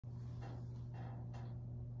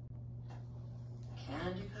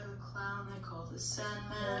clown they call the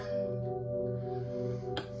Sandman.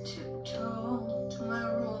 Tiptoe to my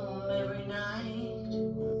room every night,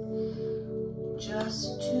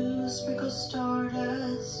 just to sprinkle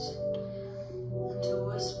stardust and to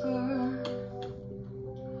whisper,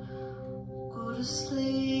 go to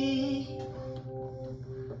sleep,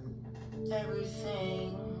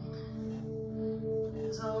 everything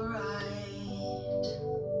is alright.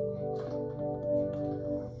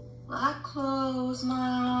 I close my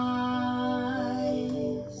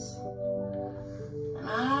eyes and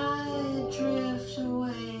I drift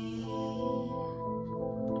away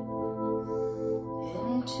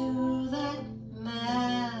into that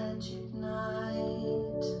magic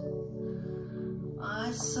night.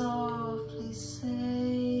 I softly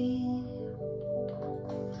say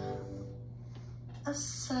a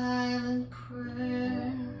silent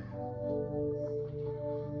prayer,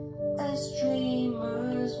 as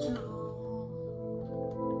dreamers do,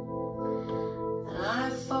 and I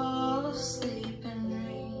fall asleep and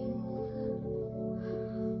dream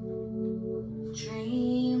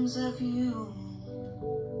dreams of you.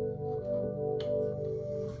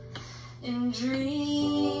 In dreams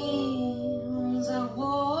I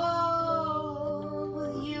walk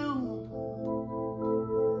with you.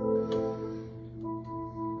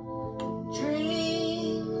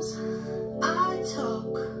 Dreams I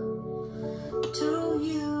talk to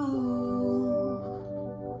you.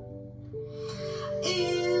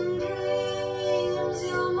 In dreams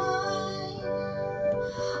you're mine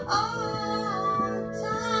all the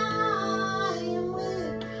time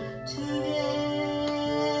we're together.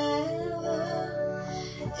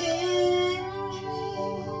 In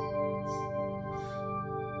dreams,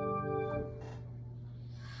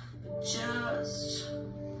 but just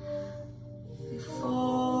before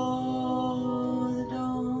the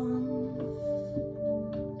dawn,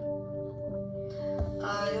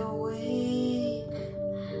 I awake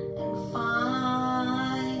and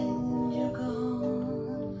find you're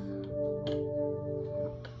gone.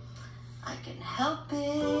 I can help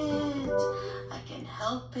it, I can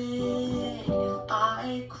help it if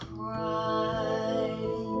I cry.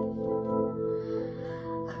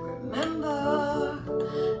 I remember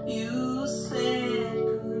you said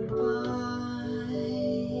goodbye.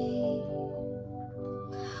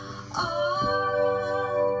 Oh,